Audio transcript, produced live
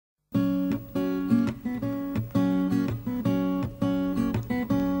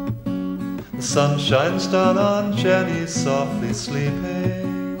The sun shines down on Jenny softly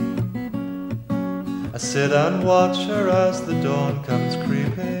sleeping. I sit and watch her as the dawn comes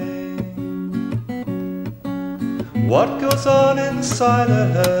creeping. What goes on inside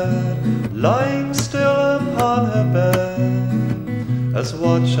her head, lying still upon her bed, as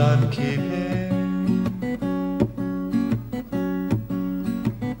watch I'm keeping.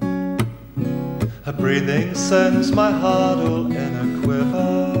 Her breathing sends my heart all in a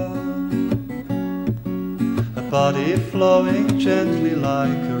quiver, her body flowing gently like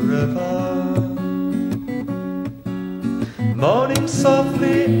a river, moaning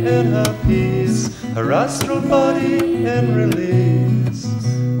softly in her peace, her astral body in release.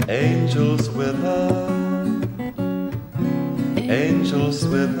 Angels with her, angels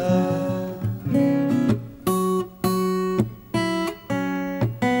with her.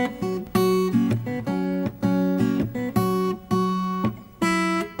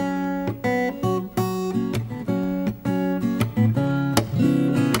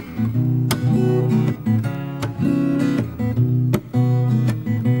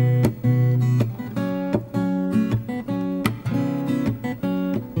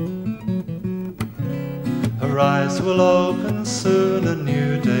 Her eyes will open soon, a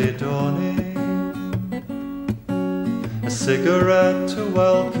new day dawning, a cigarette to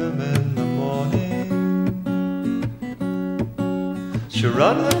welcome in the morning. She'll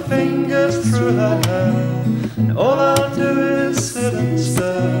run her fingers through her hair, and all I'll do is sit and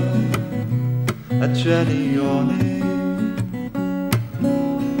stare at Jenny yawning,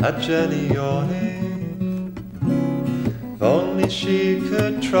 at Jenny yawning. If only she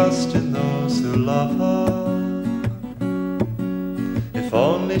could trust in those who love her, if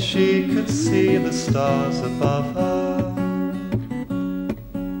only she could see the stars above her,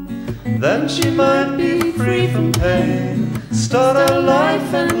 then she might be free from pain, start her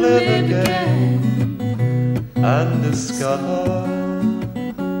life and live again, and discover,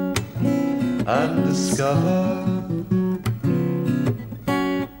 and discover.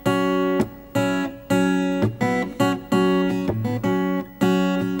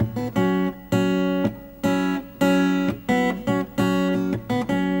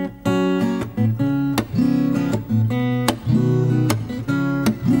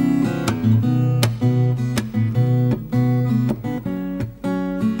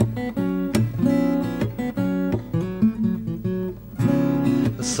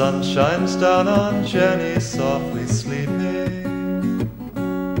 The sun shines down on Jenny softly sleeping.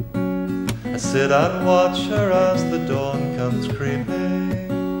 I sit and watch her as the dawn comes creeping.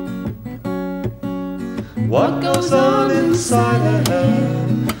 What goes on inside her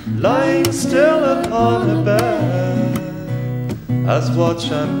head, lying still upon her bed, as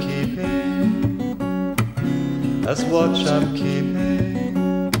watch I'm keeping, as watch I'm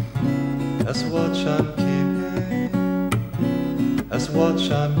keeping, as watch I'm keeping, as watch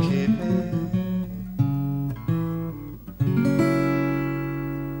I'm keeping.